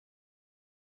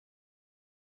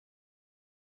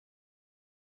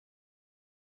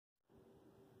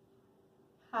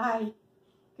Hi,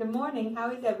 good morning. How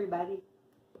is everybody?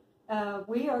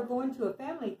 We are going to a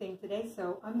family thing today,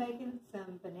 so I'm making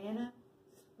some banana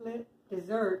split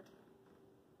dessert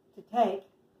to take.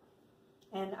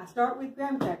 And I start with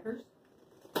graham crackers,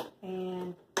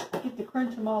 and I get to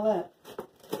crunch them all up.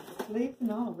 Leaves and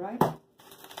all, right?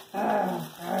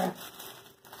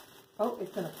 Oh,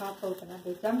 it's going to pop open. I'm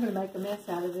going to make a mess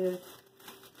out of this.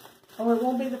 Oh, it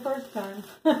won't be the first time.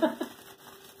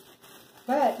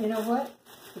 But, you know what?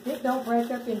 If it don't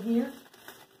break up in here,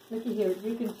 looky here,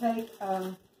 you can take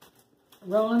a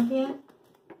rolling pin.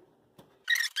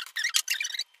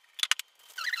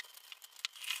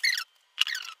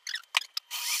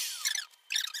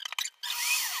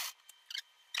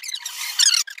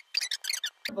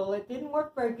 It didn't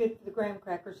work very good for the graham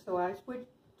crackers, so I switched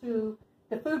to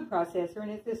the food processor, and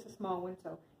it's just a small one,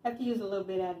 so I have to use a little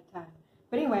bit at a time.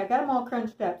 But anyway, I got them all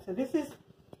crunched up. So this is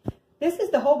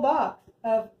the whole box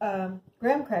of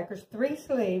graham crackers, 3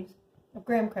 sleeves of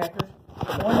graham crackers.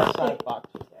 What size box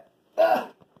is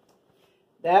that?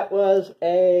 That was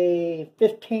a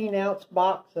 15-ounce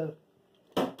box of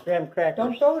graham crackers.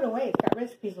 Don't throw it away. It's got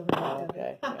recipes on it. Oh,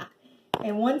 okay. Yeah.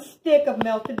 And 1 stick of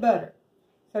melted butter.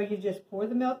 So you just pour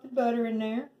the melted butter in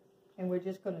there, and we're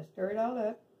just going to stir it all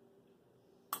up.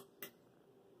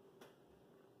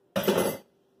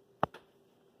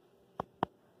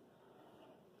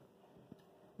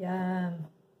 Yum.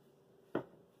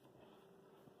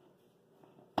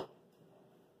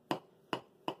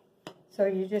 So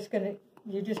you're just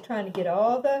trying to get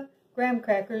all the graham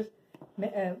crackers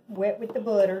wet with the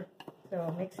butter.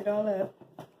 So mix it all up.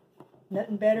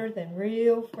 Nothing better than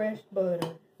real fresh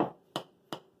butter.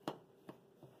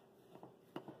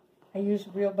 I use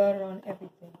real butter on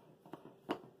everything.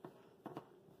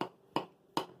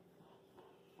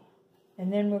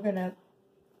 And then we're going to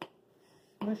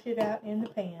smush it out in the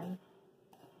pan.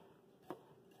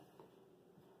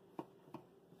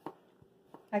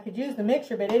 I could use the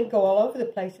mixer, but it'd go all over the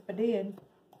place if I did.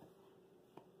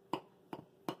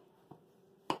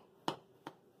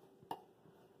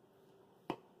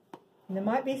 And there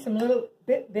might be some little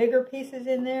bit bigger pieces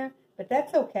in there, but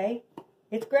that's okay.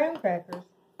 It's graham crackers.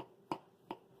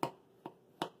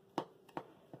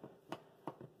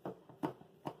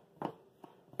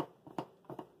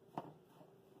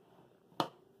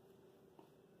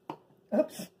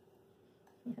 Oops.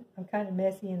 I'm kind of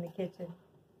messy in the kitchen.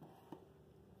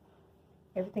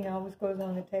 Everything always goes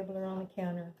on the table or on the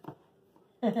counter.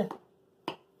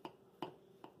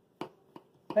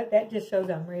 But that just shows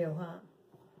I'm real,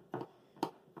 huh?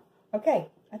 Okay,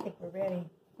 I think we're ready.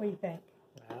 What do you think?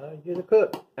 You're the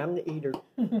cook. I'm the eater.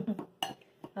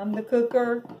 I'm the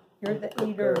cooker. You're the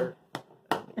eater.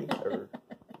 I'm the eater.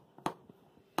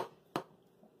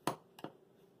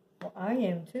 Well, I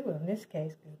am too in this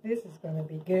case, because this is going to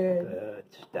be good. Good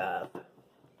stuff.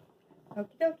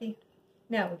 Okie dokie.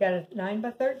 Now, we got a 9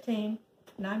 by 13.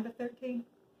 9 by 13?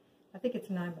 I think it's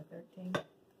 9 by 13.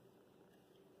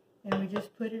 And we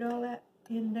just put it all out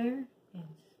in there and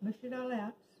smush it all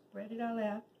out, spread it all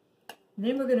out. And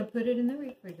then we're going to put it in the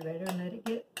refrigerator and let it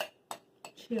get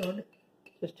chilled.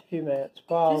 Just a few minutes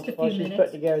while she's putting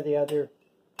together the other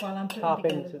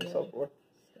toppings and so forth.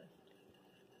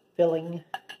 Filling.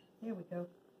 There we go.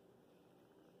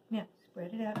 Now,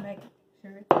 spread it out, make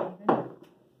sure it's even.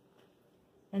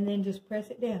 And then just press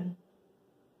it down.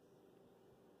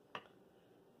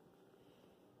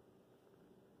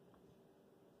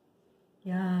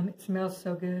 Yum, it smells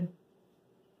so good.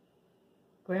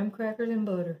 Graham crackers and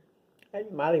butter. And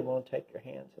you might even want to take your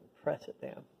hands and press it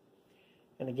down.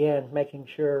 And again, making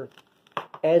sure,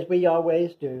 as we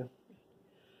always do,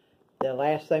 the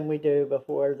last thing we do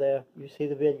before you see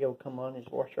the video come on is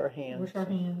wash our hands. Wash our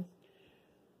hands.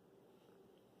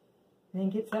 And then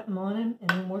get something on them, and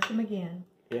then wash them again.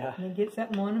 Yeah. And then get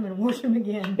something on them and wash them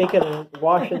again. Speaking of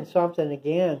washing something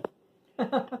again,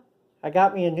 I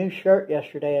got me a new shirt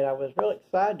yesterday, and I was really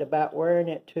excited about wearing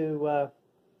it to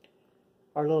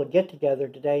our little get-together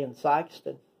today in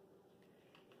Sykeston.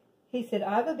 He said,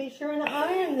 I will be sure to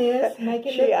iron this, make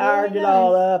it look She ironed really it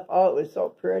all nice. up. Oh, it was so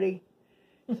pretty.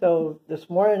 So this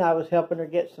morning I was helping her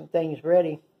get some things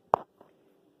ready.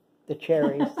 The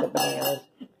cherries, the bananas.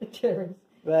 The cherries.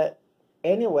 But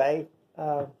anyway,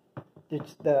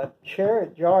 the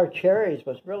jar of cherries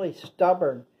was really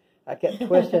stubborn. I kept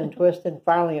twisting and twisting.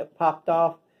 Finally it popped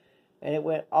off, and it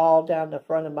went all down the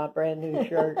front of my brand new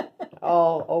shirt,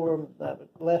 all over the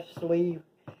left sleeve.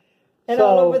 And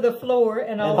all over the floor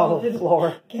and all over the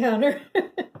floor. Counter.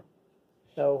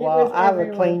 So while I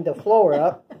would clean the floor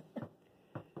up,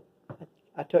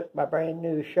 I took my brand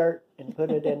new shirt and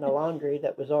put it in the laundry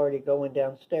that was already going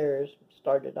downstairs.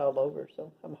 Started all over.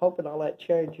 So I'm hoping all that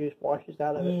cherry juice washes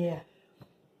out of it. Yeah.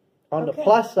 On the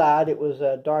plus side, it was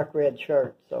a dark red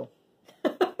shirt. So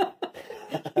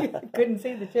you couldn't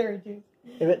see the cherry juice.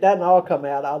 If it doesn't all come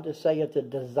out, I'll just say it's a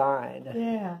design.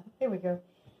 Yeah. Here we go.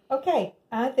 Okay.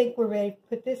 I think we're ready to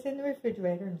put this in the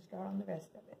refrigerator and start on the rest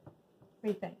of it. What do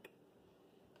you think?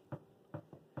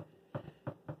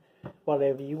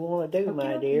 Whatever you want to do,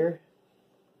 my dear.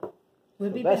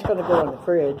 We'll be that's back. going to go in the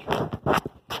fridge.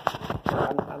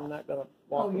 I'm not going to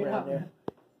walk around there.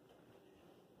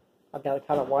 I've got to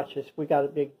kind of watch this. We got a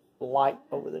big light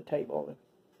over the table.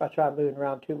 If I try moving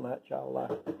around too much,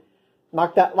 I'll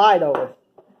knock that light over.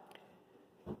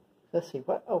 Let's see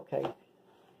what. Okay.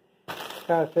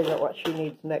 Trying to figure out what she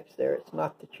needs next. There, it's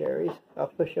not the cherries. I'll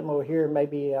push them over here.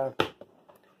 Maybe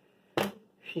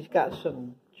she's got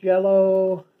some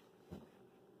Jello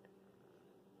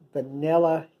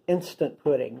vanilla instant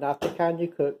pudding, not the kind you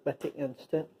cook, but the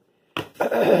instant.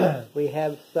 We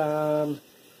have some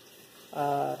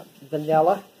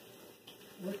vanilla,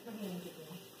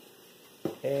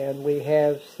 and we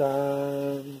have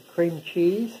some cream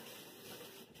cheese.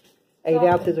 8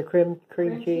 ounces of cream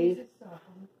cheese.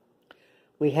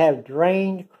 We have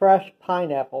drained crushed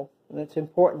pineapple, and it's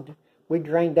important. We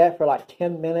drained that for like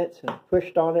 10 minutes and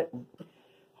pushed on it and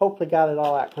hopefully got it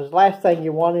all out. Because the last thing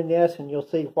you want in this, and you'll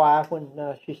see why when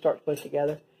she starts putting it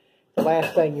together, the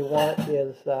last thing you want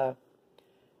is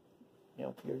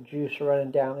your juice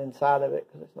running down inside of it,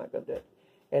 because it's not going to do it.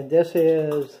 And this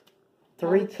is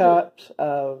 3 cups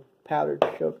of powdered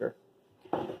sugar.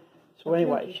 So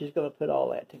anyway, she's going to put all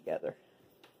that together.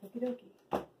 Okie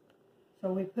dokie.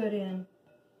 So we put in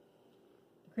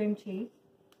cream cheese.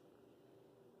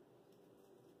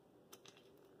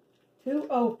 To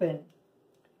open.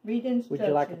 Read instructions. Would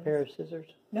you like a pair of scissors?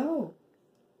 No.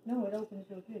 No, it opens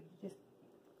real good. You just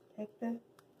take the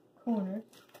corners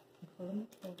and pull them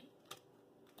together.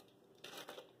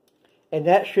 And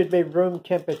that should be room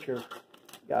temperature,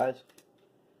 guys.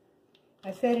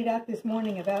 I set it out this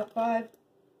morning about 5.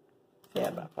 Yeah,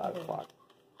 about 5 o'clock.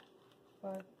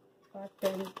 5:30,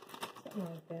 something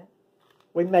like that.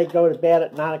 We may go to bed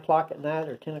at 9 o'clock at night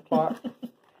or 10 o'clock,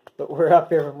 but we're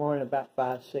up every morning about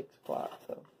 5, 6 o'clock.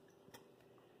 So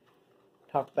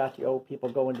talk about the old people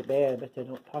going to bed, but they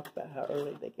don't talk about how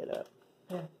early they get up.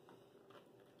 Yeah.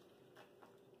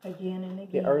 Again and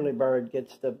again. The early bird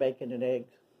gets the bacon and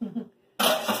eggs.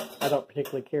 I don't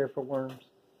particularly care for worms.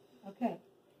 Okay.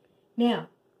 Now,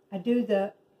 I do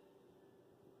the...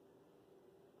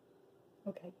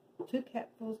 Okay, 2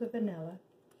 capfuls of vanilla.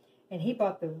 And he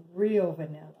bought the real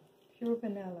vanilla. Pure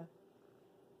vanilla.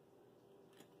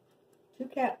 2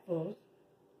 capfuls.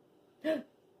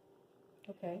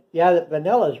 Okay. Yeah, the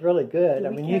vanilla is really good. I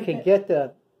mean, you can get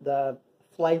the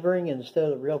flavoring instead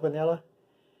of the real vanilla,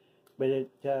 but it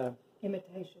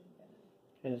imitation.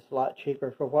 And it's a lot cheaper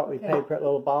for what we pay for a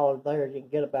little bottle of there. You can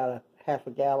get about a half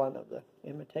a gallon of the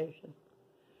imitation.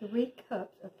 3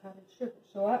 cups of powdered sugar.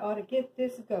 So I ought to get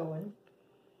this going.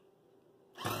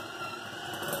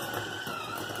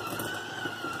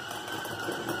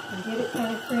 And get it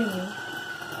kind of creamy.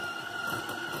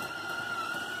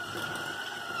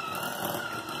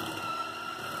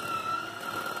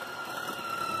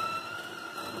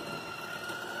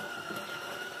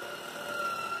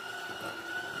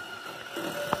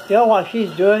 You know, while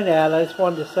she's doing that, I just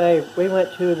wanted to say we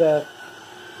went to the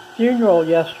funeral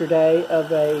yesterday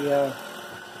of a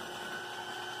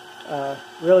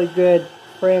really good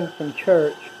friend from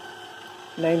church.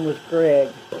 His name was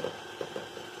Greg.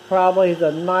 Probably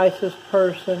the nicest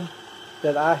person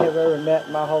that I have ever met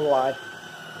in my whole life.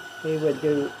 He would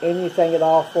do anything at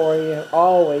all for you.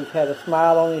 Always had a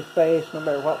smile on his face, no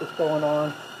matter what was going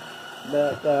on.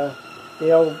 But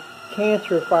the old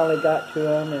cancer finally got to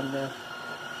him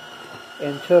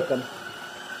and took him.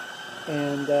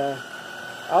 And I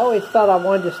always thought I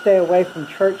wanted to stay away from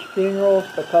church funerals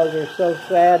because they're so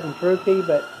sad and droopy,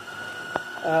 but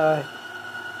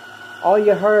all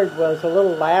you heard was a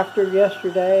little laughter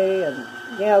yesterday, and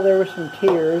yeah, there were some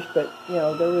tears, but you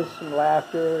know, there was some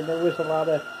laughter, and there was a lot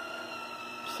of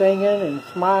singing and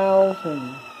smiles,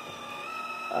 and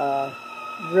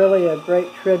really a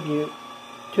great tribute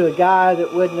to a guy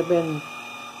that wouldn't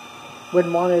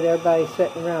wanted everybody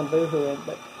sitting around boohooing.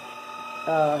 But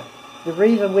the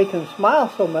reason we can smile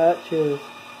so much is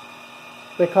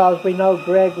because we know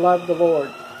Greg loved the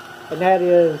Lord. And that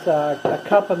is a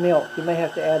cup of milk. You may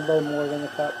have to add a little more than a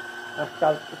cup. I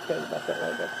forgot to tell you about that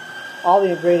later. All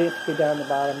the ingredients will be down the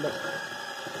bottom. But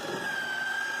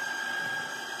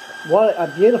what a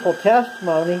beautiful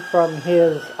testimony from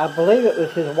his, I believe it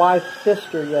was his wife's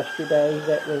sister yesterday,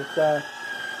 that was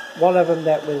one of them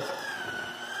that was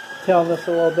telling us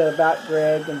a little bit about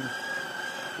Greg, and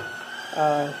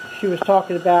she was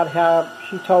talking about how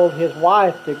she told his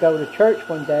wife to go to church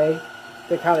one day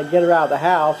to kind of get her out of the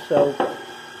house. So,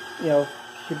 you know,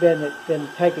 she'd been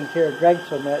taking care of Greg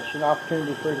so much, an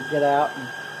opportunity for her to get out and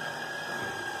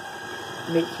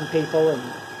meet some people and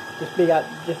just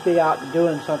be out and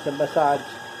doing something besides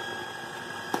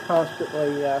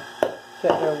constantly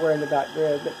sitting there worrying about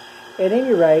Greg. But at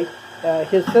any rate,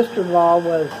 his sister-in-law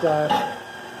was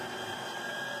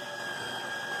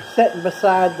sitting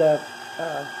beside the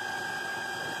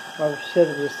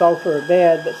sitting on the sofa or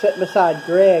bed, but sitting beside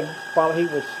Greg while he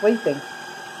was sleeping,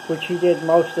 which he did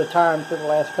most of the time for the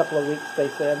last couple of weeks, they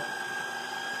said.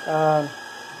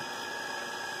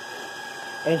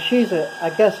 And she's, I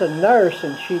guess, a nurse,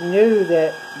 and she knew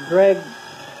that Greg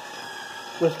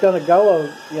was going to go,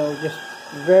 you know, just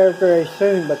very, very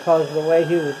soon because of the way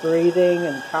he was breathing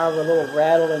and kind of a little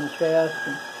rattle in the chest.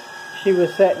 And she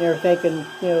was sitting there thinking,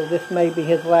 you know, this may be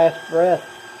his last breath.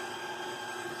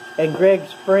 And Greg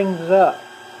springs up,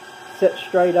 sits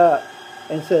straight up,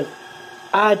 and says,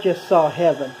 "I just saw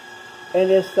heaven. And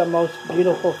it's the most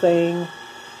beautiful thing.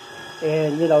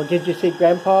 And, you know, did you see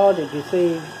Grandpa? Did you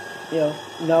see, you know,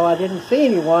 no, I didn't see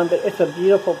anyone, but it's a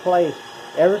beautiful place.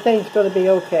 Everything's going to be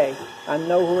okay. I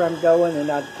know where I'm going, and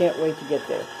I can't wait to get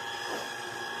there."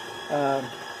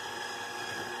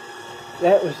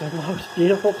 That was the most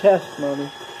beautiful testimony.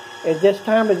 At this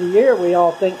time of the year, we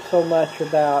all think so much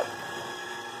about,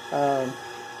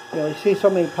 you know, you see so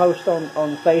many posts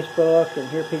on Facebook and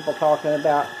hear people talking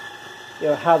about, you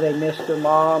know, how they miss their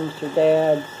moms, their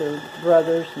dads, their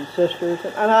brothers and sisters,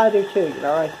 and I do too. You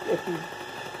know, if you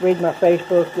read my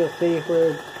Facebook, you'll see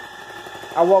where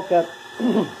I woke up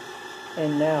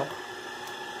and now.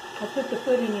 I put the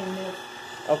pudding in this.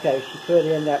 Okay, she put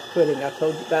in that pudding. I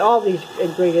told you that all these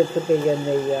ingredients will be in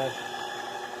the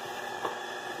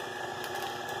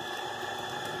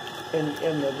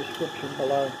in the description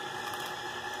below.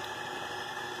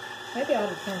 Maybe I ought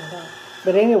to turn it off.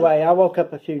 But anyway, I woke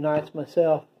up a few nights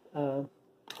myself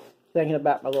thinking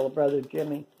about my little brother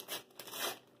Jimmy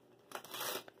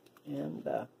and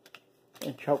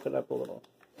choking up a little.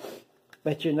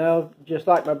 But you know, just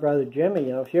like my brother Jimmy, you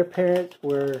know, if your parents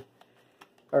were,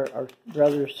 or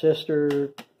brother,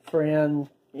 sister, friend,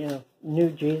 you know, knew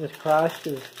Jesus Christ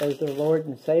as their Lord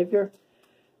and Savior,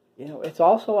 you know, it's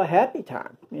also a happy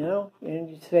time, you know. And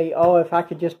you say, oh, if I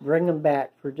could just bring them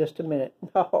back for just a minute.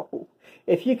 No.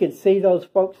 If you could see those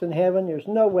folks in heaven, there's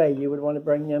no way you would want to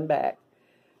bring them back.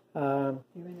 You're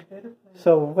in a better place.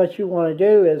 So what you want to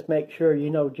do is make sure you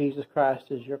know Jesus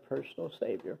Christ is your personal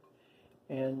Savior.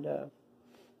 And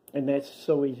that's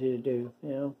so easy to do, you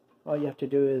know. All you have to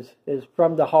do is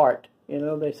from the heart. You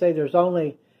know, they say there's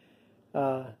only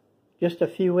just a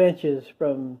few inches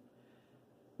from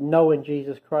knowing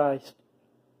Jesus Christ,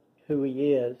 who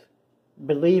He is,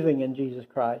 believing in Jesus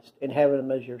Christ, and having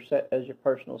Him as your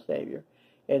personal Savior.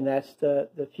 And that's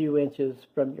the few inches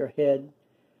from your head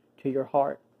to your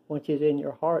heart. Once He's in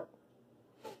your heart,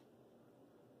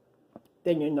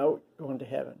 then you know you're going to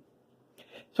heaven.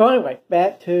 So anyway,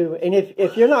 back to, and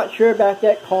if you're not sure about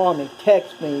that, call me,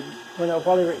 text me, you know,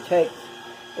 whatever it takes,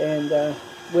 and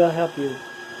we'll help you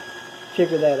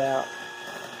figure that out.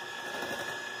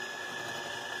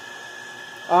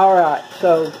 All right,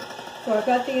 so I've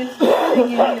got the instant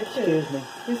pudding in here too. Excuse me.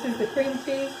 This is the cream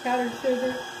cheese, powdered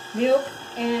sugar, milk,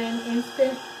 and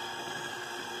instant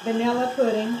vanilla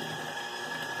pudding.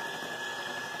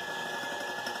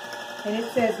 And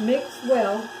it says mix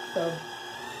well, so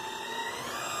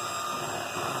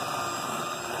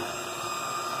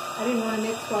I didn't want to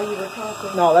mix while you were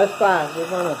talking. No, that's fine.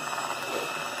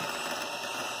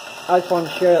 I just want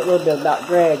to share a little bit about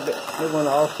Greg, but we want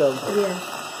to also. Yeah.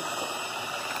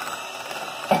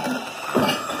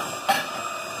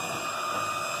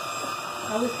 I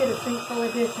always get a sink full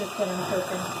of dishes when I'm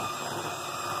cooking.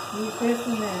 Use this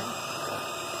and that.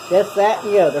 This, that,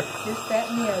 and the other. This, that,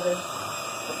 and the other.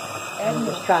 I'm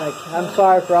just trying to. I'm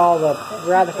sorry for all the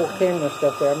radical camera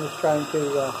stuff there. I'm just trying to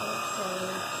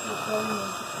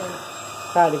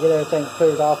get everything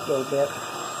cleared off a little bit.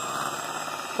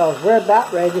 Because we're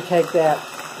about ready to take that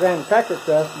graham cracker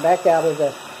crust back out of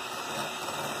the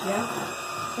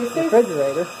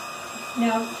refrigerator.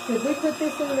 Now, should we put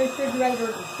this in the refrigerator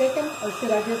to thicken, or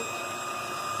should I just?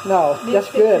 No,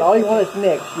 that's good. All you want is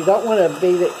mix. You don't want to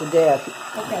beat it to death.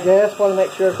 Okay. You just want to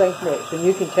make sure everything's mixed. And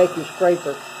you can take your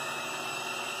scraper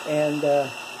and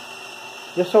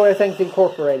just so everything's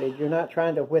incorporated. You're not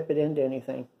trying to whip it into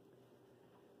anything.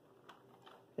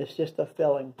 It's just a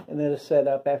filling, and then it's set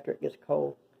up after it gets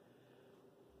cold.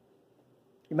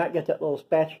 You might get that little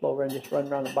spatula over and just run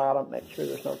around the bottom, make sure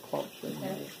there's no clumps in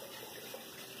there.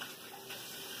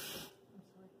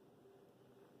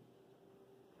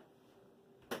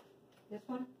 This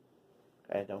one?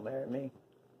 Okay, don't marry me.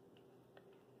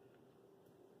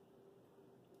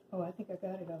 Oh, I think I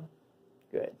got it all.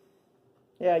 Good.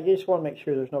 Yeah, you just want to make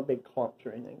sure there's no big clumps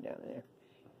or anything down there.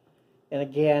 And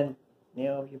again, you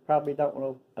know, you probably don't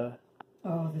want to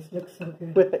oh, this looks so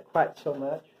good. whip it quite so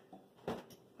much.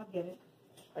 I'll get it.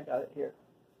 I got it here.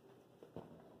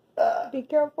 Be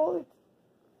careful.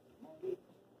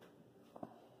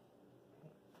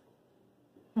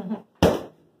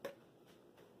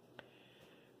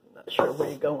 Not sure where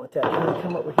you're going with that. I'm going to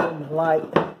come over here in the light.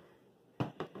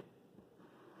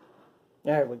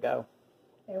 There we go.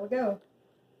 There we go.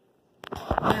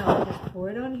 Now, just pour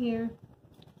it on here.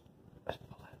 Let's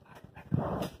pull that light back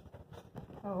on.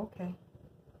 Oh, okay.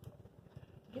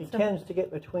 She tends to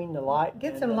get between the light.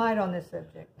 Get some light on this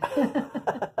subject.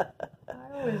 I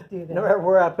always do that. No matter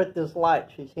where I put this light,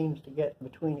 she seems to get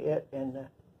between it and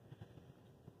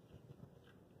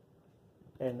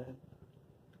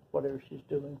whatever she's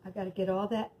doing. I got to get all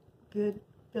that good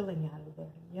filling out of there.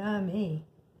 Yummy.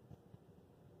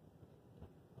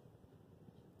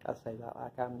 I say that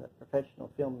like I'm the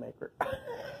professional filmmaker.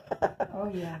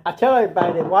 Oh, yeah. I tell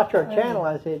everybody that watch our Oh, channel, yeah.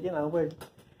 I said, you know, you're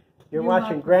You're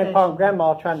watching not Grandpa and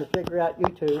professional. Grandma trying to figure out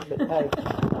YouTube, but hey,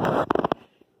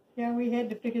 Yeah, we had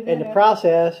to figure that in the out.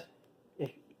 process, if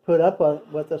you put up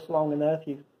with us long enough,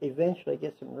 you eventually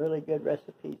get some really good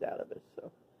recipes out of it.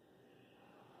 So.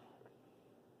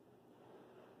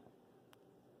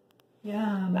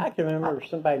 Yum. I can remember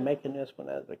somebody making this when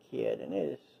I was a kid, and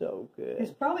it is so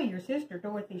It's good. probably your sister,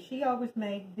 Dorothy. She always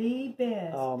made the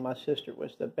best. Oh, my sister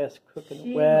was the best cook in the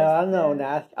She world. Well, I was know the-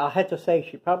 now. I'll have to say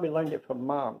she probably learned it from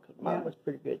Mom, because Mom Yeah. was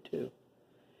pretty good too.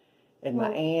 And Well,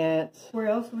 my aunts. Where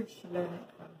else would she learn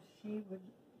it from? She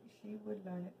would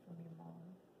learn it from your mom.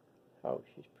 Oh,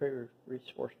 she's a pretty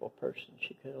resourceful person.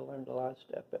 She could have learned a lot of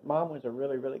stuff. But Mom was a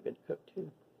really, really good cook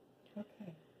too.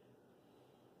 Okay.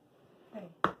 Okay.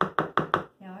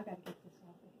 Now I got to get this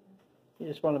off of here. You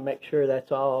just want to make sure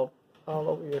that's all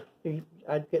over your.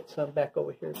 I'd get some back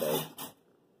over here, babe.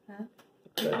 Huh?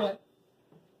 The Get crust. what?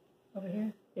 Over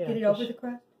here? Yeah, Get it over just- the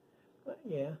crust?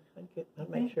 Yeah, I'd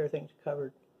make sure everything's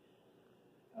covered.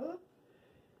 Oh.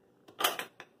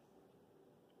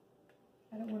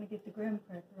 I don't want to get the graham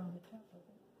cracker on the top of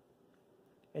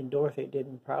it. And Dorothy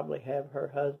didn't probably have her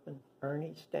husband,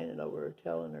 Ernie, standing over her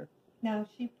telling her. No,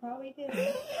 she probably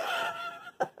didn't.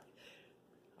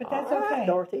 But that's All right, okay.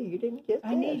 Dorothy, you didn't get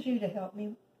I this. need you to help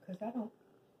me because I don't.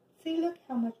 See, look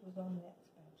how much was on that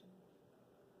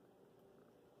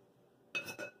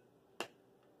spatula.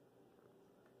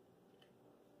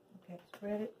 Okay,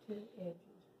 spread it to the edges.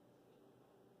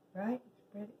 Right?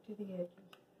 Spread it to the edges.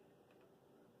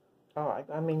 All right.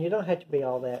 I mean, you don't have to be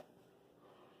all that.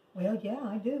 Well, yeah,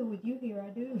 I do. With you here, I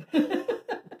do.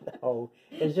 Oh,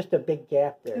 there's just a big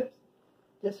gap there. Oops.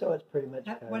 Just so it's pretty much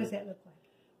covered. What does that look like?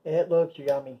 It looks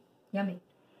yummy. Yummy.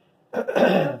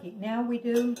 Okay, now we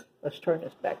do. Let's turn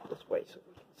this back this way so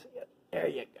we can see it. There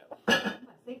you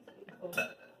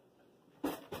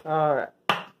go. All right.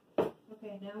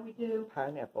 Okay, now we do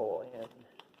Pineapple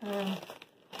and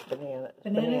bananas.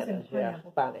 Bananas and yeah,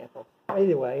 pineapple. pineapple.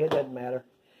 Either way, it doesn't matter.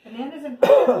 bananas and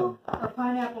pineapple or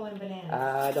pineapple and bananas.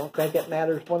 I don't think it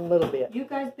matters one little bit. You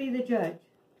guys be the judge.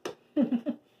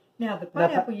 Now the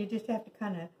pineapple, you just have to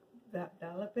kind of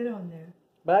dollop it on there.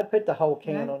 But I'd put the whole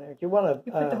can on there. You want to?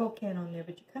 You put the whole can on there,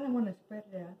 but you kind of want to spread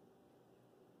it out.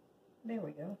 There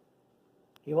we go.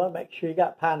 You want to make sure you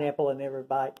got pineapple in every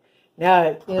bite.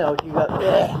 Now, you know, you got,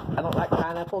 I don't like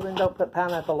pineapple, then don't put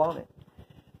pineapple on it.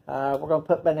 We're going to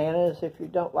put bananas. If you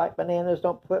don't like bananas,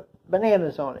 don't put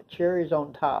bananas on it. Cherries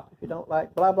on top. If you don't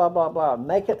like blah, blah, blah, blah.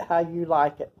 Make it how you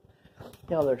like it.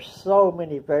 You know, there's so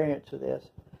many variants of this.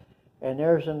 And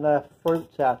there's enough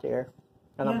fruits out there.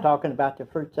 And I'm talking about the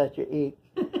fruits that you eat.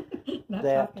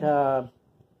 that,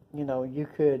 you know, you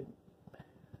could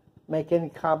make any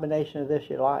combination of this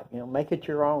you like. You know, make it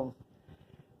your own.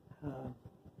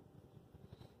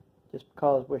 Just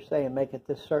because we're saying make it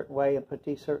this certain way and put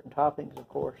these certain toppings, of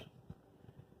course.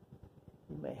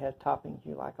 You may have toppings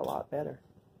you like a lot better.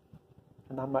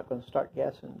 And I'm not going to start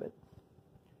guessing, but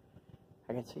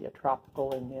I can see a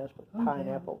tropical in this with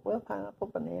pineapple. Yeah. Well, pineapple,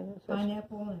 bananas.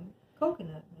 Pineapple and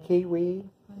coconut. Maybe. Kiwi.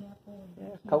 Pineapple and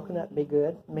kiwi. Coconut be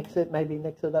good. Maybe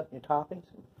mix it up in your toppings.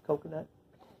 Coconut.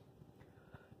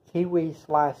 Kiwi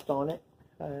sliced on it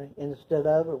instead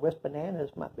of or with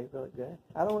bananas might be really good.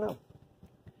 I don't know.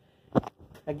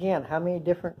 Again, how many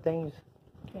different things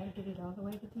Gotta get it all the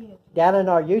way to the edge. Down in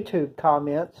our YouTube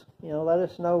comments, let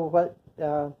us know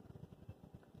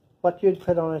what you'd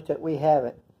put on it that we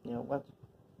haven't. Once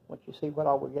you see what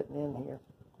all we're getting in here.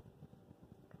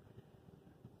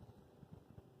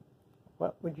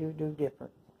 What would you do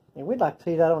different? And we'd like to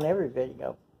see that on every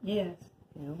video. Yes.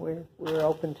 We're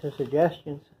open to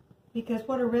suggestions. Because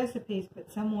what are recipes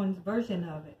but someone's version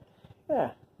of it?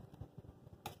 Yeah.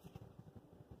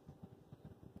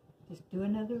 Just do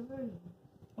another version.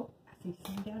 Oh, I see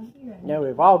some down here.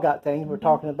 We've all got things. We're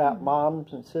talking about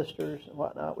moms and sisters and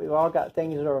whatnot. We've all got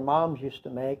things that our moms used to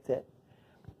make that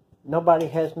nobody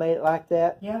has made it like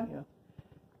that. Yeah.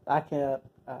 Like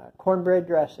cornbread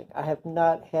dressing. I have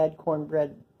not had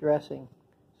cornbread dressing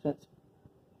since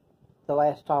the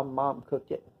last time Mom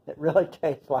cooked it. It really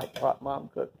tastes like what Mom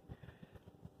cooked.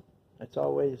 It's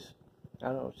always, I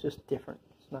don't know, it's just different.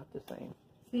 It's not the same.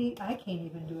 See, I can't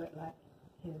even do it like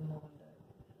his mom does.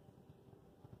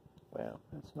 Well,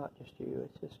 it's not just you.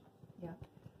 It's just... Yeah.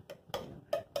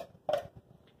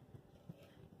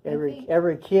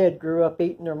 Every kid grew up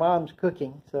eating their mom's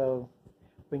cooking, so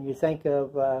when you think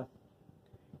of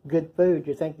good food,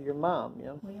 you think of your mom,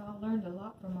 We all learned a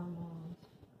lot from our moms.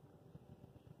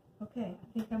 Okay, I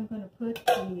think I'm going to put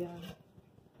the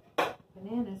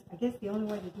bananas. I guess the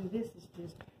only way to do this is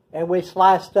just... And we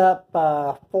sliced up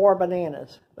 4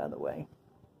 bananas, by the way.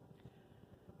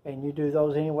 And you do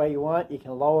those any way you want. You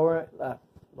can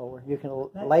you can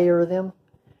layer them.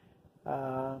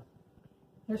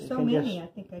 There's so many, I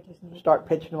think I just need... Start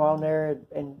pitching them on there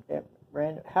and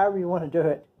random, however you want to do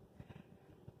it.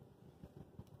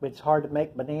 It's hard to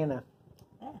make a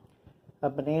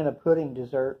banana pudding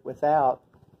dessert without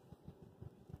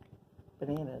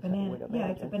bananas. Yeah,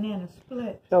 it's a banana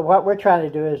split. So what we're trying to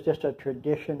do is just a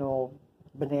traditional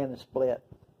banana split.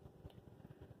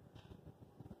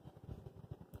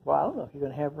 Well, I don't know if you're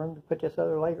going to have room to put this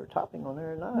other layer topping on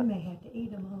there or not. We may have to eat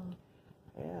them all.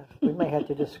 Yeah, we may have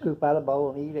to just scoop out a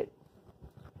bowl and eat it,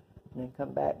 and then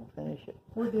come back and finish it.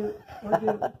 We'll do.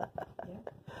 Yeah.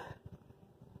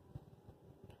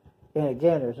 And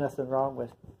again, there's nothing wrong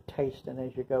with tasting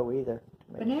as you go either.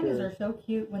 Bananas are so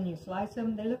cute when you slice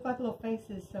them. They look like little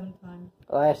faces sometimes.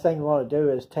 The last thing you want to do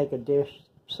is take a dish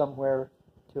somewhere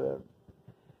to a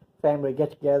family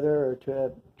get-together or to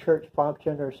a church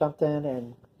function or something,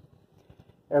 and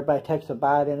everybody takes a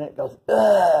bite in it, goes,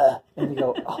 ugh, and you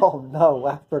go, oh no,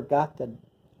 I forgot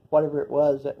whatever it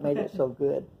was that made it so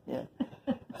good. Yeah.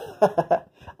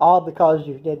 All because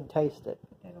you didn't taste it,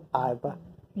 Iva.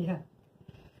 Yeah.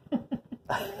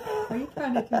 Are you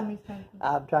trying to tell me something?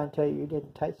 I'm trying to tell you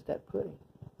didn't taste that pudding.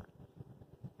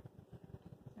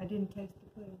 I didn't taste the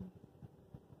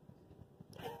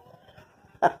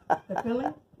pudding. The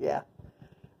filling? Yeah.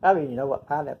 I mean, you know what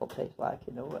pineapple tastes like.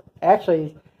 You know what?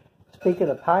 Actually, speaking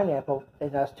of pineapple,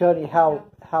 and I was telling you how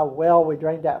well we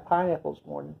drained that pineapple this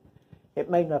morning, it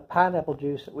made enough pineapple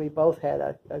juice that we both had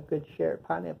a good share of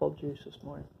pineapple juice this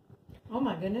morning. Oh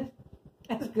my goodness.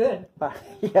 That's good.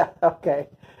 Yeah, okay.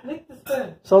 Lick the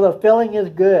spoon. So the filling is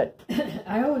good.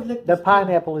 I always lick the spoon.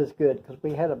 pineapple is good because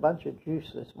we had a bunch of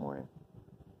juice this morning.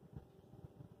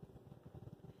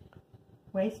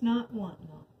 Waste not, want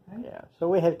not, right? Yeah, so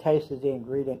we have tasted the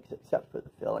ingredients except for the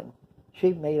filling.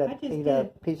 She made a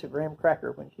piece of graham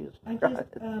cracker when she was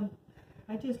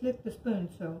I just licked the spoon,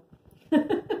 so.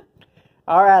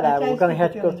 All right, we're going to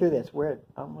have to go through this. We're at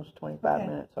almost 25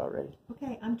 minutes already.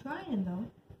 Okay, I'm trying though.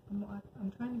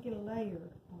 I'm trying to get a layer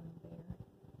on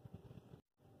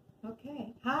there.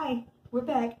 Okay, hi, we're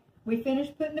back. We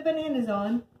finished putting the bananas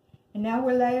on, and now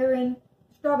we're layering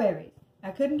strawberries.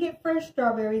 I couldn't get fresh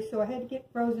strawberries, so I had to get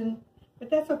frozen, but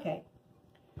that's okay.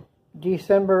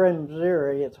 December in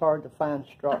Missouri, it's hard to find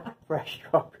fresh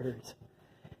strawberries.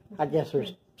 I guess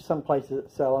there's some places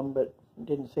that sell them, but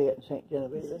didn't see it in St.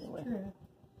 Genevieve anyway. True.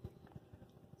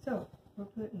 So, we're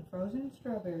putting frozen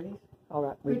strawberries. All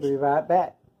right, we'll be right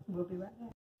back. We'll be right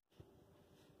back.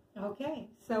 Okay,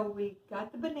 so we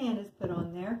got the bananas put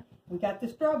on there. We got the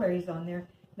strawberries on there.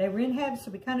 They were in halves,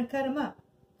 so we kind of cut them up.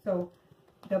 So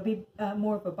they'll be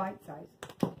more of a bite size.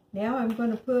 Now I'm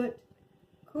going to put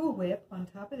Cool Whip on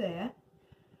top of that.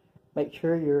 Make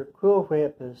sure your Cool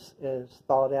Whip is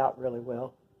thawed out really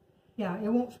well. Yeah, it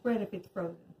won't spread if it's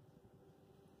frozen.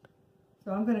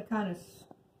 So I'm going to kind of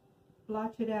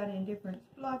splotch it out in different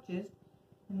splotches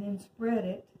and then spread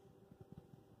it.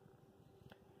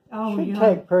 Oh, should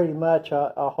take pretty much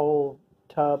a whole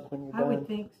tub when you're done. I would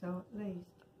think so, at least.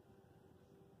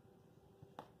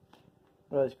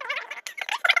 Well,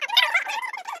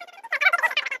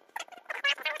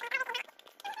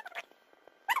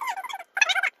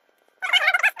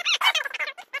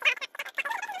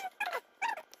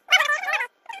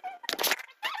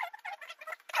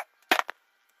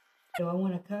 Do I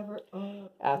want to cover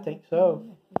up? I think so.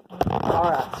 All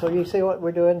right, so you see what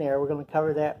we're doing there. We're going to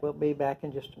cover that. We'll be back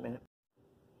in just a minute.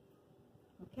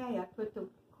 Okay, I put the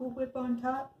Cool Whip on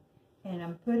top, and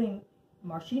I'm putting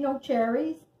Maraschino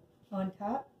Cherries on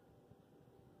top.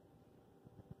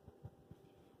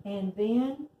 And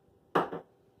then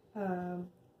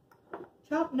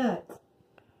chopped nuts.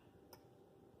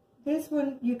 This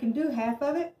one, you can do half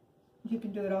of it. You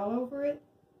can do it all over it.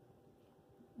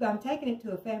 But I'm taking it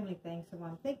to a family thing, so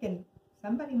I'm thinking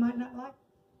somebody might not like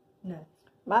nuts.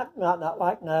 Might not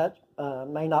like nuts.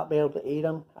 May not be able to eat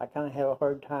them. I kind of have a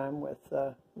hard time with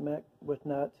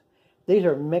nuts. These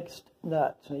are mixed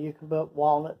nuts. So you can put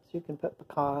walnuts, you can put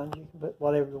pecans, you can put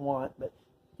whatever you want. But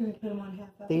you can put them on half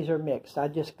of it? These are mixed. I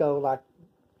just go like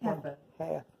half of it.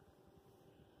 Half.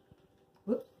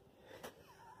 Whoops.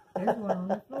 There's one on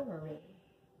the floor already.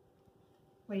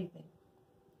 What do you think?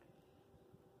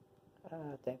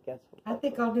 I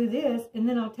think I'll do this, and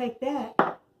then I'll take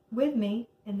that with me,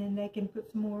 and then they can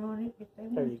put some more on it if they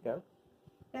want. There you go.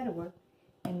 That'll work.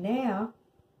 And now,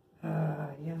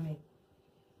 yummy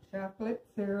chocolate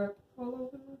syrup all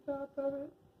over the top of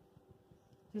it.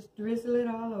 Just drizzle it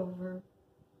all over.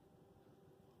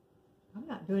 I'm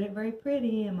not doing it very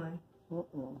pretty, am I?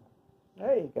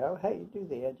 There you go. Hey, you do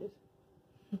the edges.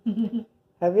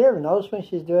 Have you ever noticed when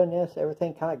she's doing this,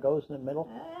 everything kind of goes in the middle?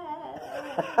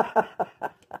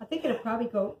 I think it'll probably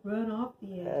run off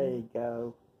the edge. There you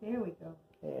go. There we go.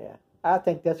 Yeah, I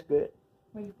think that's good.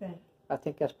 What do you think? I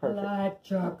think that's perfect. I like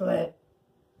chocolate.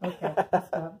 Okay, I'll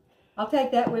stop. I'll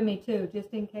take that with me too,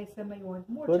 just in case somebody wants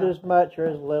more chocolate. Put as much or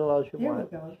as little as you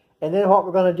want. There we go. And then what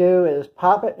we're going to do is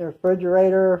pop it in the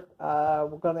refrigerator.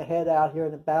 We're going to head out here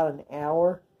in about an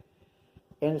hour.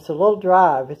 And it's a little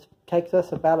drive. It takes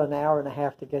us about an hour and a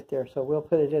half to get there. So we'll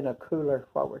put it in a cooler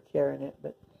while we're carrying it.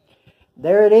 But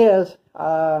there it is.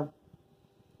 I'm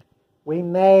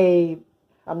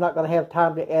not going to have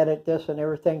time to edit this and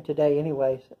everything today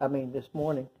anyways. This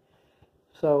morning.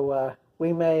 So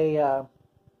we may...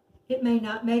 it may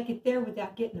not make it there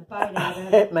without getting a bite out of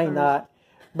it. It may not.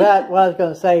 But what I was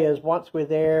going to say is once we're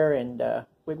there, and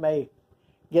we may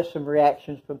get some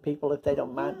reactions from people if they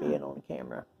don't mind being on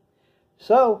camera.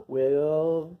 So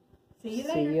we'll see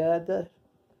you you at the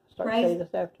start day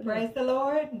this afternoon. Praise the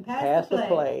Lord and pass the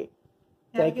plate.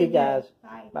 Thank you guys.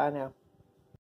 Bye. Bye now.